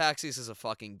 Jin Gitaxias is a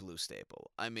fucking blue staple.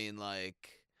 I mean,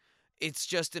 like, it's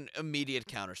just an immediate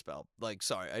counterspell. Like,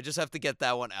 sorry, I just have to get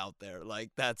that one out there. Like,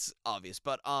 that's obvious.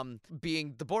 But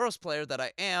being the Boros player that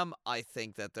I am, I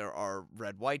think that there are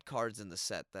red-white cards in the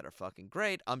set that are fucking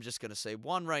great. I'm just going to say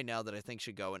one right now that I think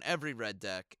should go in every red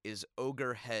deck is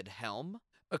Ogre Head Helm.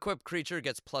 Equipped creature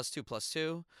gets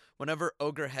 +2/+2. Whenever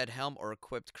Ogre Head Helm or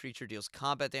equipped creature deals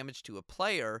combat damage to a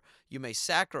player, you may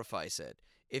sacrifice it.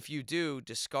 If you do,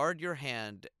 discard your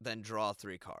hand, then draw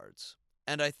 3 cards.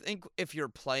 And I think if you're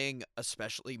playing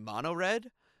especially mono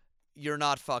red, you're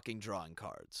not fucking drawing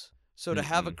cards. So to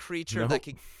have a creature that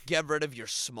can get rid of your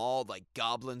small like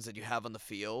goblins that you have on the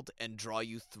field and draw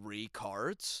you 3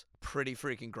 cards, pretty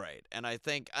freaking great. And I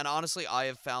think, and honestly, I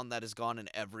have found that has gone in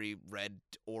every red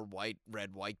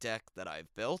white deck that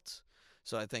I've built.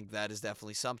 So I think that is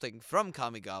definitely something from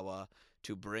Kamigawa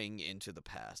to bring into the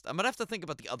past. I'm gonna have to think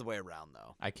about the other way around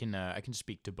though. I can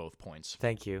speak to both points.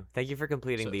 Thank you for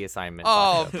completing the assignment.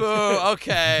 Oh, boo.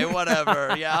 Okay,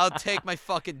 whatever. Yeah, I'll take my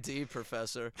fucking D,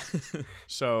 Professor.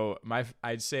 So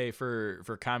I'd say for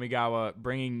Kamigawa,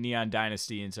 bringing Neon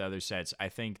Dynasty into other sets, I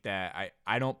think that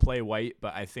I don't play white,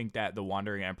 but I think that the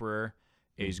Wandering Emperor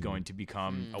is going to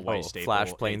become a white staple.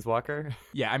 Flash Planeswalker.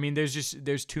 Yeah, I mean,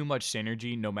 there's too much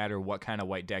synergy. No matter what kind of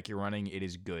white deck you're running, it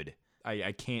is good.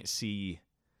 I can't see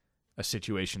a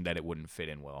situation that it wouldn't fit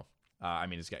in well. I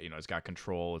mean, it's got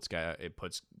control. It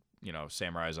puts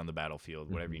samurais on the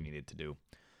battlefield, whatever you need it to do.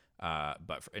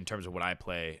 But in terms of what I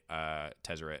play,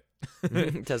 Tezzeret.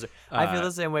 Tezzeret. I feel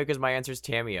the same way because my answer is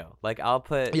Tamiyo. Like I'll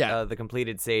put the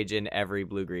completed Sage in every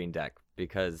blue-green deck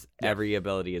because every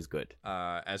ability is good.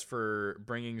 As for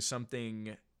bringing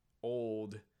something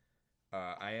old,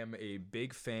 I am a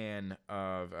big fan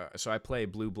of. So I play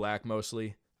blue-black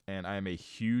mostly. And I am a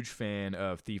huge fan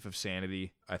of Thief of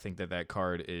Sanity. I think that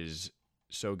card is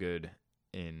so good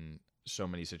in so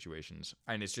many situations.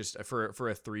 And it's just, for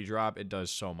a 3-drop, it does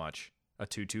so much. A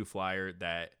 2/2 flyer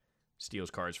that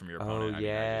steals cards from your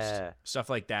opponent. Stuff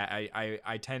like that.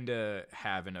 I tend to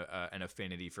have an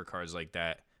affinity for cards like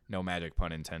that. No magic,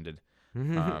 pun intended.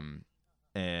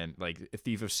 And like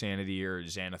Thief of Sanity or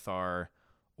Xanathar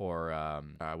or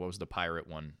what was the pirate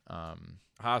one?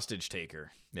 Hostage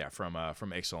Taker, from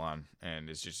Ixalan, and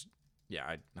it's just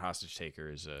Hostage Taker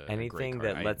is anything a great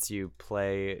card. that lets you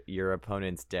play your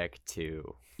opponent's deck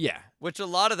too. Yeah, which a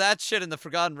lot of that shit in the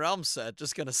Forgotten Realms set.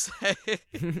 Just gonna say,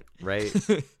 right?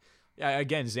 Yeah,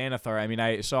 again, Xanathar. I mean,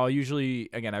 I'll usually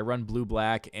I run blue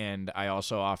black, and I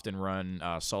also often run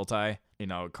Sultai.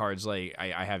 Cards like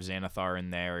I have Xanathar in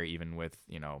there, even with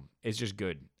it's just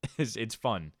good. It's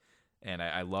fun. And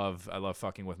I love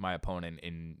fucking with my opponent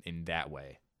in that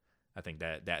way. I think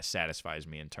that satisfies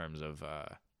me in terms of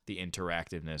the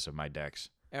interactiveness of my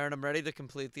decks. Aaron, I'm ready to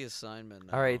complete the assignment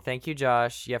now. All right, thank you,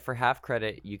 Josh. Yeah, for half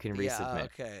credit, you can Yeah, resubmit.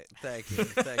 okay. Thank you.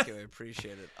 Thank you. I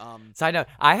appreciate it. Side note,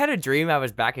 I had a dream I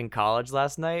was back in college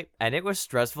last night, and it was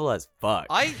stressful as fuck.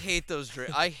 I hate those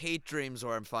dreams. I hate dreams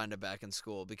where I'm finding back in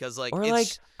school because, like, Or it's... like,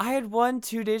 I had one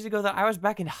 2 days ago that I was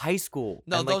back in high school.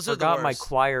 No, and, like, those are the forgot my worst.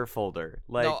 choir folder.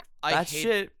 Like, No, I that hate-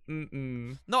 shit.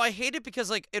 Mm-mm. No, I hate it because,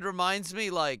 like, it reminds me,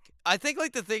 like, I think,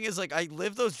 like, the thing is, like, I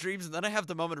live those dreams and then I have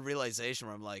the moment of realization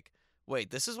where I'm like, wait,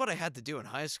 this is what I had to do in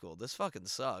high school. This fucking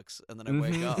sucks. And then I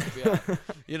wake up. Yeah.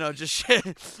 You know, just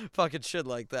shit, fucking shit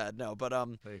like that. No, but,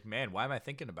 Like, man, why am I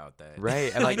thinking about that?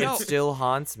 Right, and like know. it still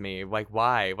haunts me. Like,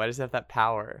 why? Why does it have that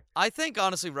power? I think,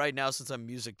 honestly, right now, since I'm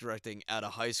music directing at a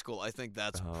high school, I think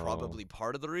that's Oh. probably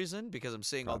part of the reason because I'm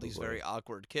seeing all these Probably. very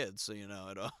awkward kids. So, you know,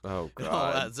 it all, Oh it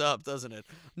all god. adds up, doesn't it?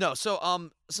 No, so,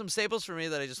 some staples for me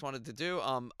that I just wanted to do.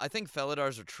 I think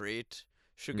Feladar's Retreat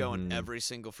should go in Mhm. every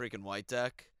single freaking white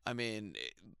deck. I mean,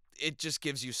 it just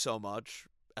gives you so much.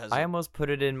 As I a- almost put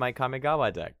it in my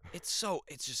Kamigawa deck. it's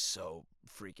just so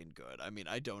freaking good. I mean,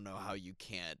 I don't know how you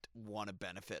can't want to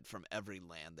benefit from every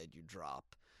land that you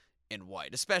drop in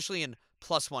white, especially in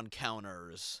 +1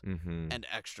 counters Mm-hmm. and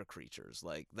extra creatures.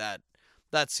 Like that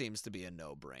seems to be a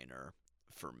no-brainer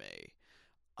for me.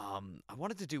 I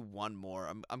wanted to do one more.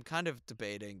 I'm kind of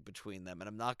debating between them, and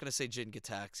I'm not gonna say Jin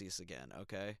Gitaxias again,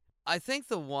 okay? I think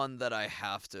the one that I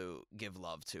have to give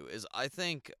love to is I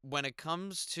think when it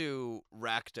comes to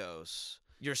Rakdos,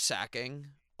 you're sacking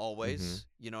always,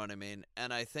 you know what I mean?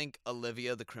 And I think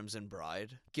Olivia the Crimson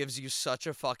Bride gives you such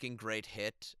a fucking great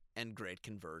hit and great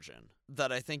conversion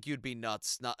that I think you'd be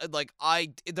nuts. Not like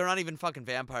they're not even fucking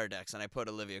vampire decks, and I put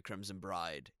Olivia Crimson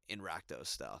Bride in Rakdos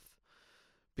stuff.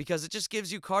 Because it just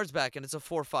gives you cards back and it's a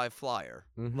 4/5 flyer.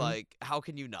 Mhm. Like, how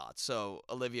can you not? So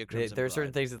Olivia Crimson There are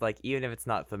certain Bride. things that, like, even if it's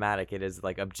not thematic, it is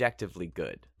like objectively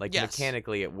good. Like Yes.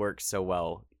 mechanically, it works so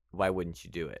well. Why wouldn't you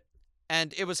do it?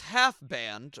 And it was half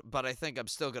banned, but I think I'm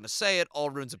still gonna say it. All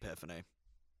Runes Epiphany.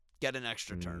 Get an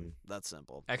extra turn. That's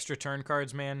simple. Extra turn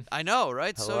cards, man. I know,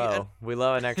 right? Hello, So we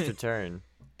love an extra turn.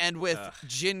 and with Ugh.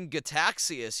 Jin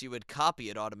Gitaxias, you would copy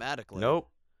it automatically. Nope.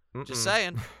 Just Mm-mm.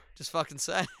 saying. Just fucking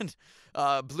saying.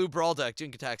 Blue Brawl deck, Jin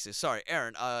Gitaxias. Sorry,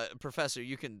 Aaron. Professor,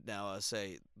 you can now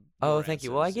say. Oh, your thank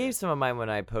you. Well, I answers, gave yeah. some of mine when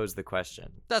I posed the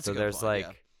question. That's so a good there's point, like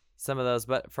yeah. some of those,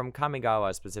 but from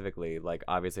Kamigawa specifically, like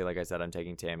obviously, like I said, I'm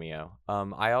taking Tamio.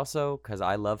 I also, because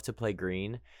I love to play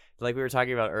green, like we were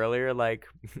talking about earlier, like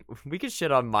we could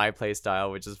shit on my play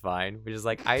style, which is fine. Which is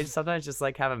like I sometimes just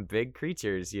like having big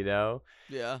creatures, you know.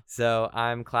 Yeah. So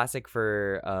I'm classic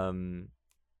for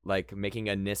like making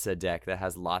a Nissa deck that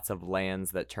has lots of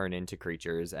lands that turn into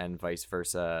creatures and vice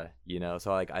versa, you know.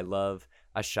 So like I love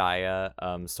Ashaya,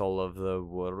 Soul of the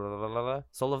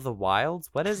Wilds.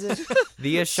 What is it?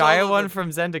 The Soul Ashaya of one the- from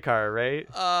Zendikar, right?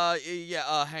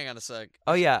 Yeah. Hang on a sec.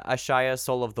 Oh yeah, Ashaya,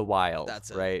 Soul of the Wild. That's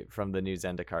it. Right, from the new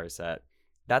Zendikar set.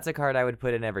 That's a card I would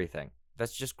put in everything.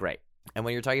 That's just great. And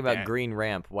when you're talking about Yeah. green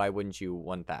ramp, why wouldn't you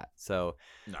want that? So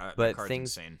No, that but card's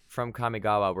things insane. from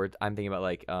Kamigawa, where I'm thinking about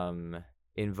like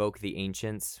Invoke the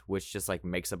Ancients, which just like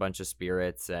makes a bunch of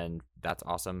spirits, and that's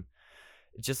awesome.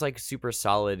 Just like super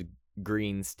solid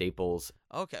green staples.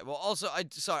 Okay. Well, also,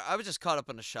 I was just caught up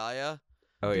on Ashaya.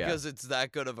 Oh yeah. Because it's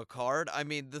that good of a card. I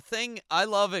mean, the thing, I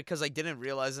love it because I didn't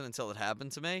realize it until it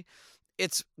happened to me.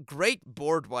 It's great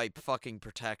board wipe fucking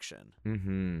protection.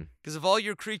 Mm-hmm. Because if all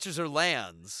your creatures are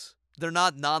lands, they're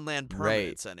not non-land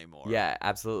Right. permanents anymore. Yeah,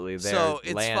 absolutely. They're So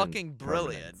it's land fucking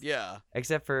brilliant. permanents. Yeah.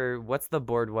 Except for what's the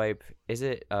board wipe? Is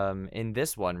it in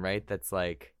this one, right? That's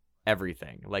like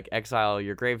everything. Like exile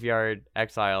your graveyard,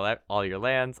 exile all your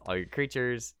lands, all your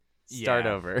creatures, start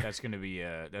Yeah, over. That's gonna be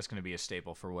a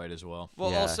staple for white as well.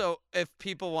 Well, Yeah. also, if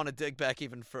people want to dig back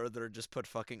even further, just put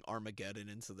fucking Armageddon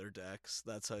into their decks.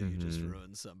 That's how you just Mhm.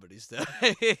 ruin somebody's deck.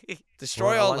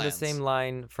 Destroy Well, all along lands. the same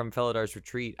line from Feladar's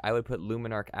Retreat, I would put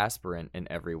Luminarch Aspirant in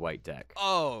every white deck.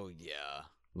 Oh, yeah.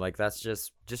 Like that's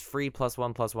just free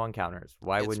 +1/+1 counters.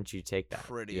 Why It's wouldn't you take that?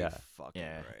 Pretty Yeah. fucking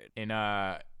Yeah. great.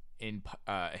 In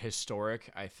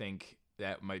historic, I think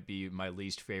that might be my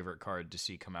least favorite card to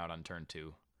see come out on turn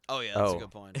 2. Oh, yeah, that's a Oh.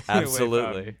 good point.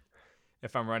 Absolutely.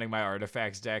 If I'm running my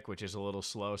artifacts deck, which is a little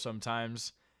slow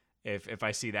sometimes, if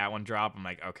I see that one drop, I'm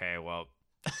like, okay, well,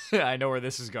 I know where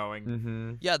this is going.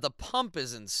 Mm-hmm. Yeah, the pump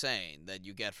is insane that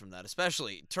you get from that,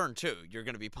 especially turn 2. You're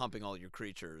going to be pumping all your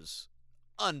creatures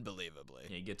unbelievably.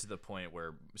 You get to the point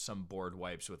where some board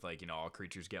wipes with like, all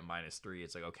creatures get -3.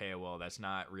 It's like, okay, well, that's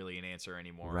not really an answer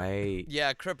anymore. Right.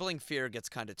 Yeah, crippling fear gets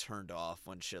kind of turned off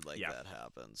when shit like Yeah. that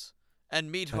happens. And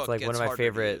Meat That's Hook like gets one of my harder to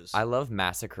favorite. use. I love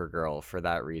Massacre Girl for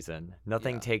that reason.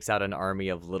 Nothing Yeah. takes out an army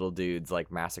of little dudes like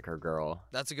Massacre Girl.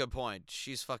 That's a good point.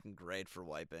 She's fucking great for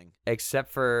wiping. Except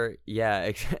for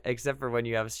except for when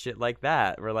you have shit like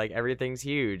that where like everything's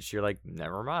huge. You're like,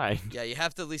 never mind. Yeah, you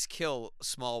have to at least kill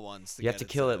small ones. You have get to it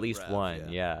kill at least rev, one.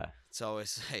 Yeah. It's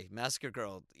always, hey, Massacre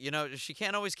Girl. You know, she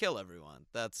can't always kill everyone.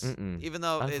 That's Mm-mm. even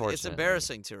though it's Unfortunately.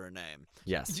 embarrassing to her name.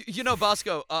 Yes. You know,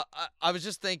 Bosco. I was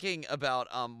just thinking about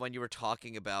when you were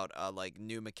talking about like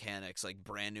new mechanics, like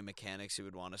brand new mechanics you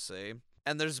would want to see.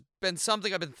 And there's been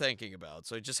something I've been thinking about,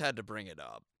 so I just had to bring it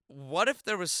up. What if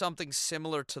there was something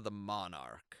similar to the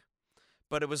Monarch,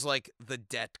 but it was like the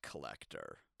debt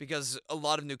collector? Because a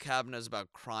lot of New Cabinet is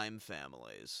about crime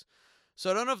families. So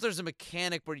I don't know if there's a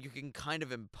mechanic where you can kind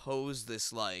of impose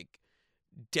this like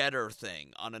debtor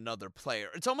thing on another player.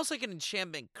 It's almost like an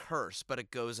enchantment curse, but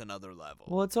it goes another level.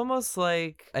 Well, it's almost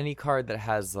like any card that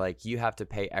has like you have to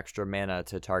pay extra mana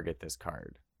to target this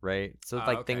card, right? So it's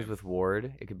like okay. things with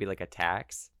ward, it could be like a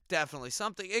tax. Definitely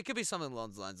something. It could be something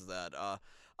along the lines of that.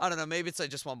 I don't know. Maybe it's I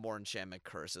just want more enchantment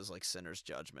curses like Sinner's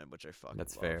Judgment, which I fucking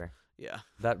That's love. fair. Yeah.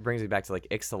 That brings me back to like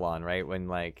Ixalan, right? When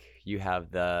like you have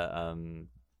the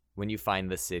when you find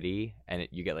the city and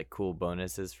you get like cool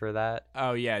bonuses for that.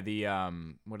 Oh yeah, the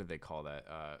what do they call that?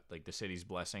 Like the city's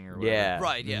blessing or whatever. Yeah.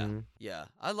 Right. Yeah. Mhm. Yeah.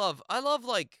 I love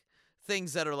like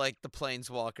things that are like the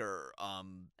Planeswalker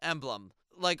emblem.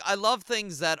 Like I love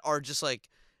things that are just like,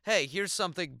 hey, here's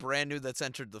something brand new that's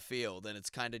entered the field, and it's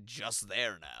kind of just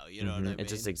there now. You know what I mean? It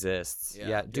just exists. Yeah.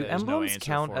 Yeah. Do Yeah, there's no emblems answer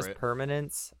count for as it.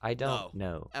 permanents? I don't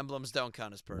know. Emblems don't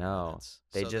count as permanents.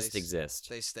 They So just s- exist.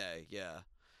 They stay. Yeah.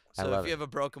 I So love if you it. have a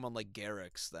broken one like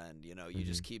Garrix, then you know you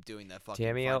just keep doing that fucking.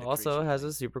 Tameo find a also creature has thing.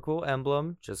 a super cool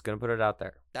emblem. Just gonna put it out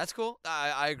there. That's cool.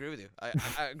 I agree with you. I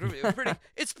agree with you.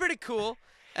 It's pretty cool.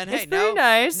 And It's hey, pretty now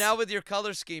nice. now with your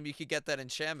color scheme, you could get that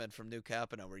enchantment from New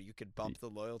Capino where you could bump the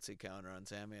loyalty counter on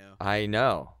Tameo. I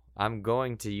know. I'm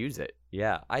going to use it.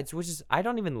 Yeah. I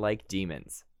don't even like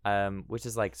demons. Which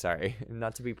is like, sorry,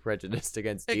 not to be prejudiced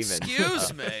against demons.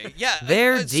 Excuse me. Yeah,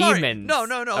 They're sorry. demons. No.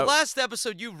 Oh. Last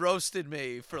episode you roasted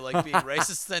me for like being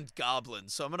racist against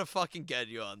goblins, so I'm gonna fucking get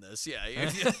you on this. Yeah.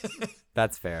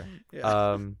 That's fair.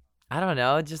 Yeah. I don't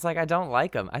know. Just like I don't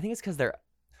like them. I think it's because they're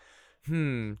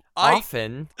I-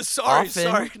 often.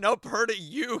 Sorry. Nope. Heard it.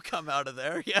 You come out of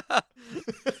there. Yeah.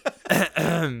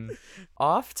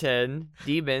 Often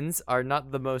demons are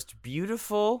not the most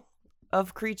beautiful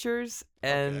of creatures,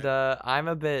 and I'm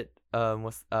a bit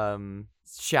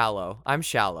shallow. I'm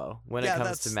shallow when Yeah, it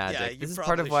comes to that's- yeah, magic. you This is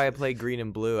part of probably why I should. play green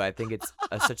and blue. I think it's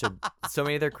so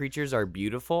many of their creatures are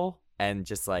beautiful, and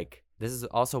just like this is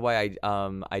also why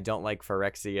I don't like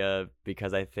Phyrexia,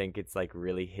 because I think it's like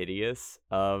really hideous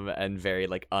and very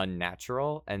like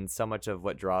unnatural, and so much of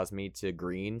what draws me to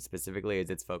green specifically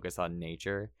is its focus on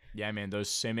nature. Yeah, man, those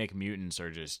Simic mutants are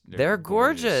just They're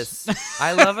gorgeous.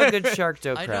 I love a good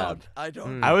Sharkdo I crab.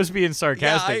 don't. Mm. I was being Yeah,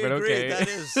 sarcastic, I but agree. okay. That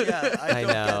is. Yeah. I don't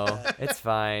know. Get that. It's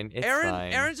fine. It's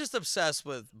fine. Aaron's just obsessed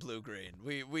with blue green.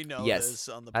 We know Yes, this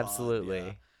on the pod, absolutely.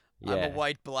 yeah. Yeah. I'm a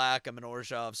white black. I'm an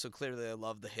Orzhov, so clearly I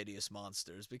love the hideous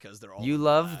monsters because they're all. You in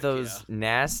love black, those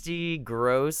nasty,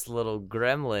 gross little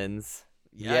gremlins.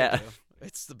 Yeah. Yeah. I do.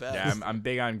 It's the best. Yeah, I'm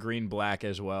big on green black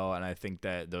as well, and I think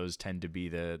that those tend to be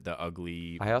the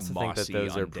ugly. I also think that mossy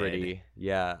those are undead. pretty.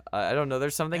 Yeah. I don't know.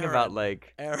 There's something about Aaron.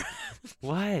 like Aaron,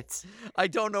 what? I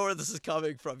don't know where this is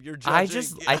coming from. You're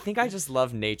judging. I think I just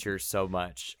love nature so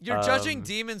much. You're judging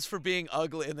demons for being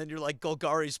ugly, and then you're like,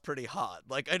 Golgari's pretty hot.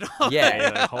 Like I don't. Yeah. Yeah,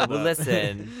 like, hold Well, up.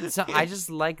 listen. So I just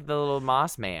like the little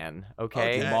moss man.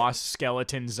 Okay. Okay. Moss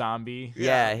skeleton zombie.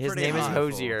 Yeah. Yeah, His pretty name is hot.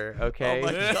 Hosier. Okay.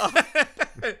 Oh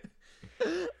my god.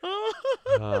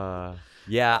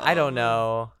 Yeah, I don't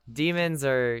know. Demons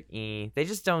are, they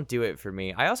just don't do it for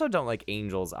me. I also don't like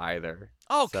angels either.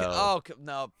 Okay. So- Okay.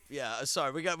 No. Yeah.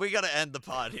 Sorry. We got to end the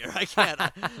pod here. I can't.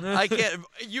 I can't.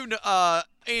 You know.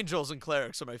 Angels and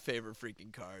clerics are my favorite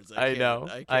freaking cards. I can't- know,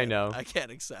 I can't- know. I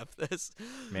can't accept this.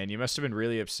 Man, you must have been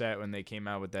really upset when they came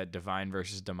out with that divine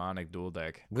versus demonic dual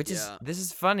deck. Yeah. This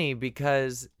is funny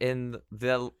because in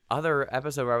the other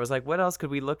episode where I was like, what else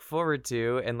could we look forward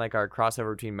to in like our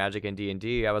crossover between Magic and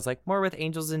D&D, I was like, more with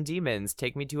angels and demons,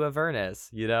 take me to Avernus,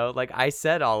 you know? Like I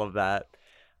said all of that.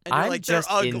 And you're I'm like, "They're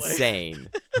just ugly." insane.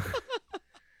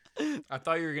 I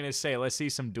thought you were gonna say, "Let's see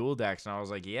some dual decks," and I was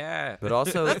like, "Yeah." But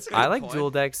also That's a I good like point. dual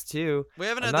decks too. We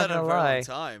haven't I'm had not that in a gonna very long lie.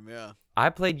 time. Yeah. I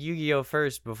played Yu-Gi-Oh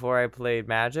first before I played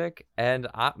Magic, and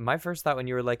my first thought when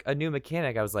you were like a new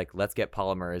mechanic, I was like, let's get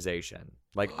polymerization.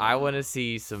 Like I want to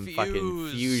see some fucking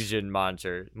fusion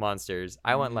monsters.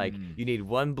 I want like you need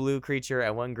one blue creature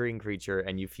and one green creature,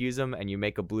 and you fuse them and you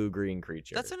make a blue-green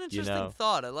creature. That's an interesting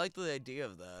thought. I like the idea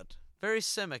of that. Very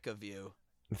Simic of you.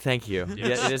 Thank you.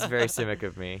 Yeah, it is very Simic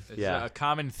of me. It's a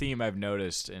common theme I've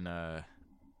noticed in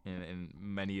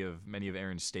many of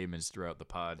Aaron's statements throughout the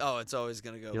pod. Oh, it's always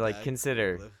gonna go. You're like,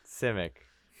 consider Simic.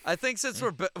 I think since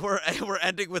we're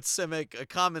ending with Simic, a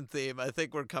common theme, I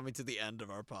think we're coming to the end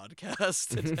of our podcast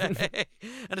today,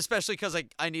 and especially because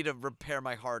I need to repair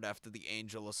my heart after the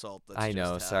angel assault. That's I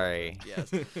know. Sorry.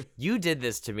 Yes. You did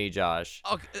this to me, Josh.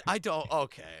 Okay. I don't.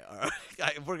 Okay. All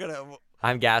right. We're gonna.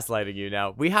 I'm gaslighting you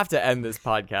now. We have to end this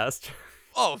podcast.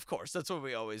 Oh, of course. That's what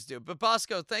we always do. But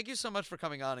Bosco, thank you so much for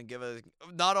coming on and giving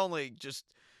not only just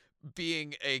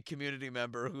being a community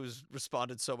member who's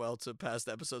responded so well to past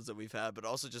episodes that we've had, but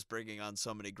also just bringing on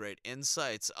so many great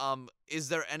insights. Is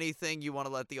there anything you want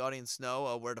to let the audience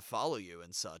know where to follow you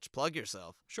and such? Plug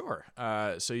yourself. Sure.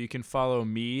 So you can follow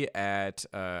me at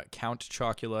Count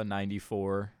Chocula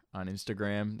 94 on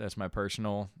Instagram. That's my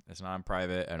personal. It's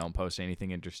non-private. I don't post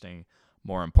anything interesting.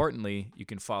 More importantly, you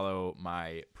can follow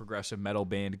my progressive metal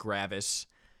band Gravis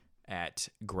at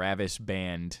Gravis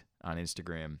Band on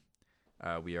Instagram.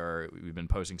 We've been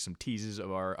posting some teases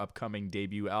of our upcoming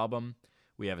debut album.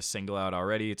 We have a single out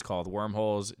already. It's called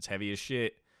Wormholes. It's heavy as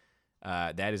shit.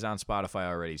 That is on Spotify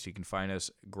already, so you can find us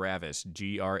Gravis,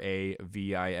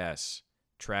 Gravis,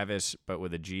 Travis, but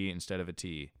with a G instead of a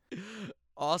T.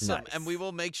 Awesome. Nice. And we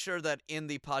will make sure that in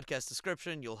the podcast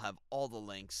description, you'll have all the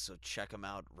links, so check them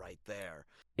out right there.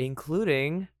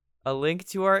 Including a link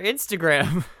to our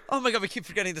Instagram. Oh my God, we keep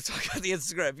forgetting to talk about the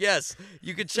Instagram. Yes,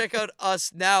 you can check out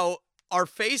us now, our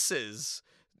faces,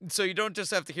 so you don't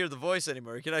just have to hear the voice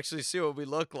anymore. You can actually see what we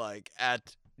look like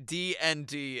at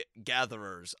DND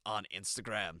Gatherers on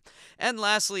Instagram. And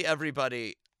lastly,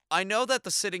 everybody, I know that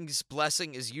the Sitting's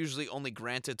blessing is usually only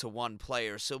granted to one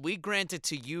player, so we grant it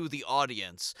to you, the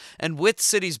audience. And with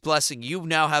City's blessing, you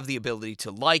now have the ability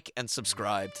to like and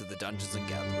subscribe to the Dungeons &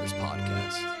 Gatherers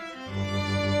podcast.